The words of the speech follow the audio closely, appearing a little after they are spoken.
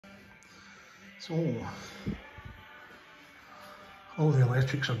So, all the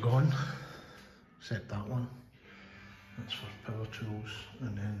electrics are gone, except that one. That's for power tools,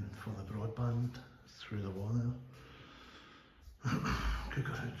 and then for the broadband through the wall there.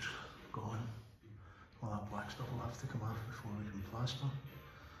 Cooker hood's gone. All that black stuff will have to come off before we can plaster.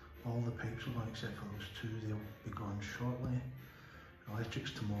 All the pipes are gone except for those two, they'll be gone shortly.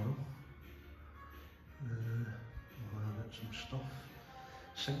 Electrics tomorrow. We'll get some stuff.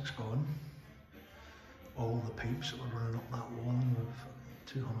 Sink's gone. All the pipes that were running up that wall, and we've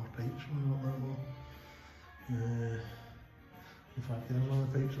 200 pipes running up that wall. In fact, there's all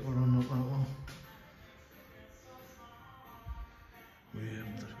the pipes that were running up that wall.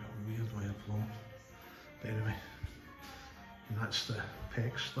 There's a weird way of flow. But anyway, and that's the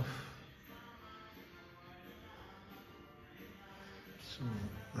PEX stuff. So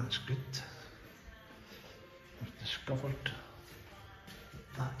that's good. We've discovered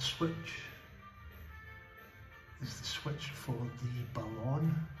that switch is the switch for the balloon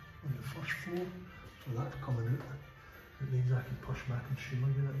on the first floor. So that's coming out. It means I can push my consumer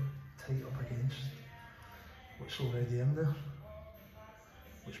unit tight up against what's already in there.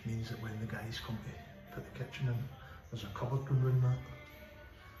 Which means that when the guys come to put the kitchen in, there's a cupboard going round that.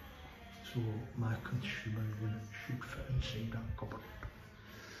 So my consumer unit should fit inside that cupboard.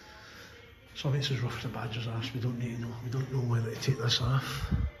 Some of it's as rough as a badger's ass. We don't need to know. We don't know whether to take this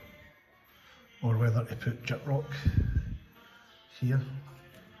off or whether to put gyprock here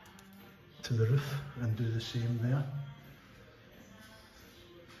to the roof and do the same there.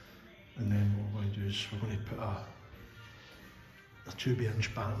 And then what we're going to do is we're going to put a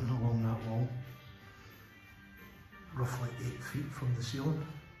 2-inch batten along that wall, roughly 8 feet from the ceiling.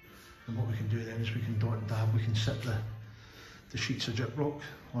 And what we can do then is we can dot and dab, we can set the sheets of gyprock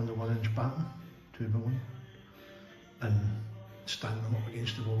on the 1-inch batten, 2x1, and stand them up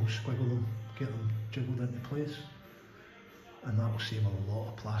against the wall, squiggle them, get them jiggled into place. And that will save a lot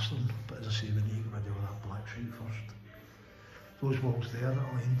of plastering, but as I say, we need to get rid of that black sheet first. Those walls there that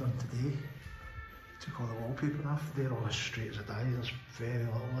I lined on today, took all the wallpaper off, they're all as straight as a die. There's very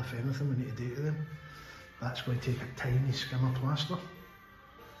little, if anything, we need to do to them. That's going to take a tiny skim of plaster.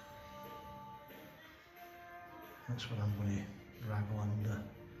 That's what I'm going to raggle in the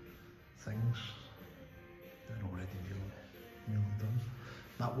things. They're already nearly done.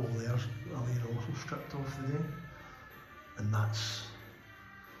 That wall there's also stripped off today, and that's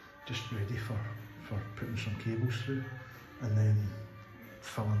just ready for putting some cables through, and then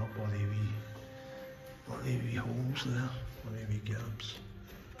filling up all the wee holes there, all the wee gaps,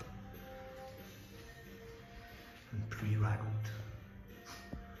 and pre-raggled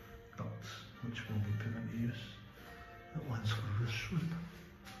ducts which will be put into use. That one's for roof swoop.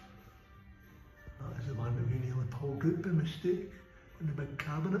 That is the one that we nearly pulled out by mistake when the big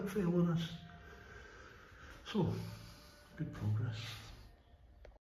cabinet fell on us. So, good progress.